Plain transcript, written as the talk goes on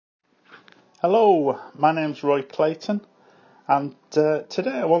Hello, my name's Roy Clayton, and today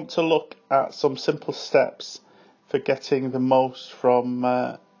I want to look at some simple steps for getting the most from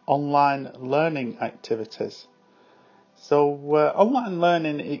online learning activities. So online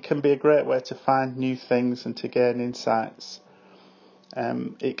learning, it can be a great way to find new things and to gain insights.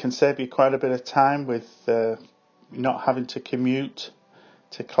 It can save you quite a bit of time with not having to commute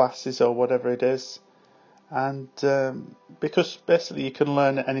to classes or whatever it is. And because basically you can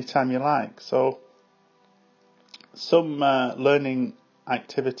learn at any time you like. So some learning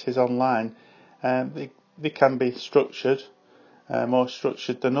activities online, they can be structured, more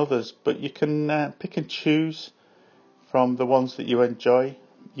structured than others, but you can pick and choose from the ones that you enjoy.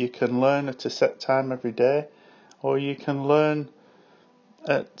 You can learn at a set time every day, or you can learn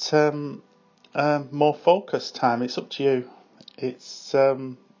at more focused time. It's up to you. It's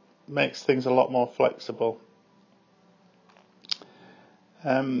makes things a lot more flexible.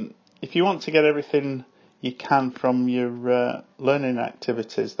 If you want to get everything you can from your learning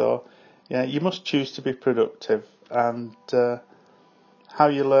activities, though, you must choose to be productive, and how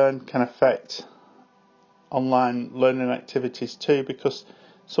you learn can affect online learning activities too, because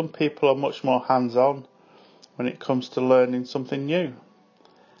some people are much more hands-on when it comes to learning something new.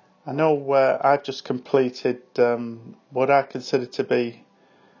 I know I've just completed what I consider to be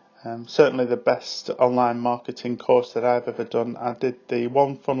certainly the best online marketing course that I've ever done. I did the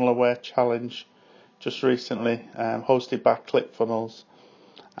One Funnel Away Challenge just recently, hosted by ClickFunnels,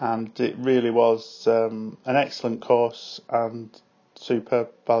 and it really was an excellent course and superb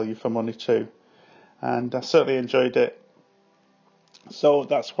value for money too. And I certainly enjoyed it. So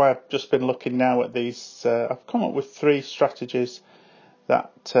that's why I've just been looking now at these. I've come up with 3 strategies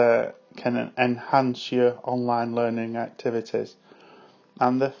that can enhance your online learning activities.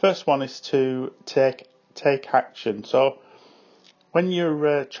 And the first one is to take action. So when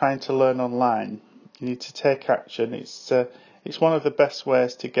you're trying to learn online, you need to take action. It's one of the best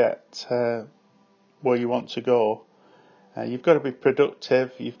ways to get where you want to go. You've got to be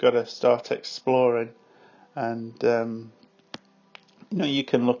productive. You've got to start exploring, and you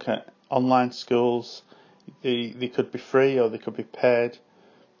can look at online schools. They could be free or they could be paid,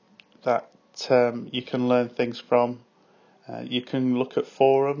 that you can learn things from. You can look at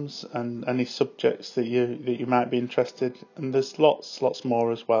forums and any subjects that you might be interested in, and there's lots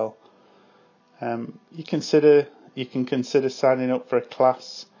more as well. You can consider signing up for a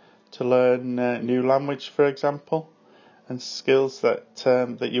class to learn new language, for example, and skills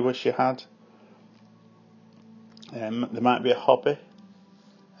that you wish you had. There might be a hobby.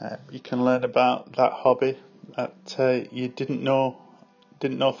 You can learn about that hobby that you didn't know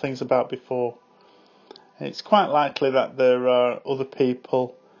things about before. It's quite likely that there are other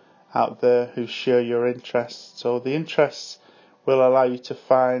people out there who share your interests, so the interests will allow you to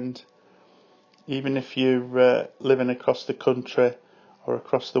find, even if you're living across the country or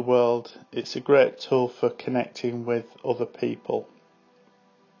across the world, it's a great tool for connecting with other people.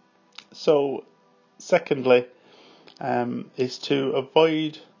 So secondly, is to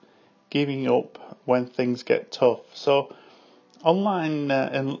avoid giving up when things get tough. So online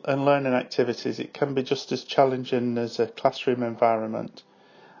and learning activities, it can be just as challenging as a classroom environment,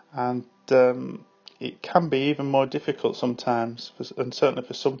 and it can be even more difficult sometimes, and certainly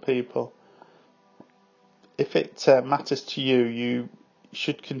for some people. If it matters to you, you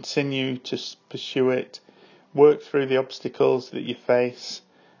should continue to pursue it, work through the obstacles that you face,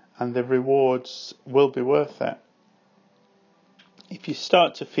 and the rewards will be worth it. If you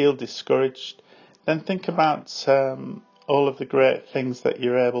start to feel discouraged, then think about all of the great things that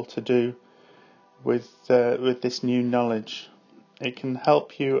you're able to do with this new knowledge. It can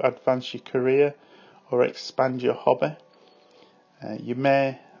help you advance your career or expand your hobby. You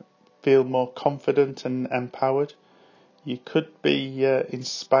may feel more confident and empowered. You could be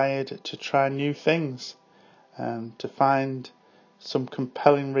inspired to try new things, to find some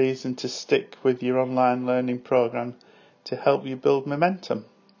compelling reason to stick with your online learning program to help you build momentum.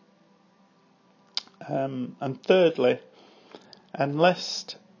 And thirdly,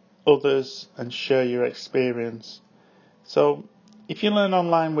 enlist others and share your experience. So if you learn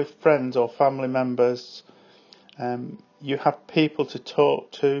online with friends or family members, you have people to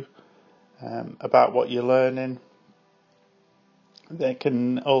talk to about what you're learning. They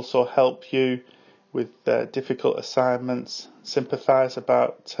can also help you with difficult assignments, sympathise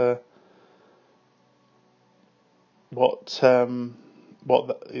about what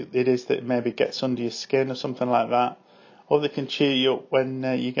it is that maybe gets under your skin or something like that, or they can cheer you up when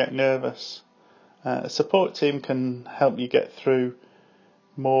you get nervous. A support team can help you get through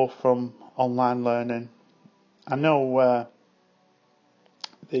more from online learning. I know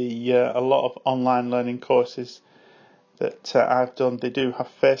A lot of online learning courses that I've done, they do have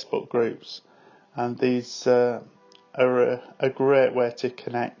Facebook groups, and these are a great way to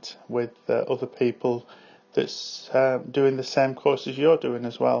connect with other people that's doing the same courses you're doing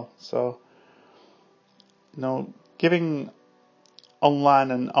as well. So, giving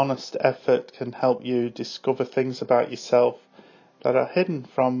online and honest effort can help you discover things about yourself that are hidden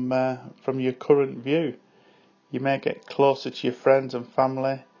from your current view. You may get closer to your friends and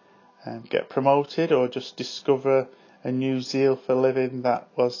family, and get promoted, or just discover a new zeal for living that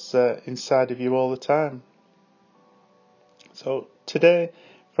was inside of you all the time. So today,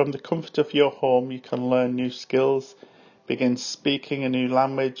 from the comfort of your home, you can learn new skills, begin speaking a new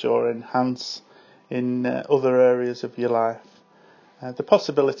language, or enhance in other areas of your life. The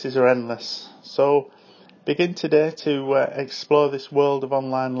possibilities are endless. So begin today to explore this world of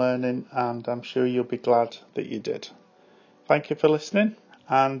online learning, and I'm sure you'll be glad that you did. Thank you for listening,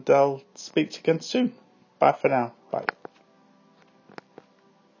 and I'll speak to you again soon. Bye for now. Bye.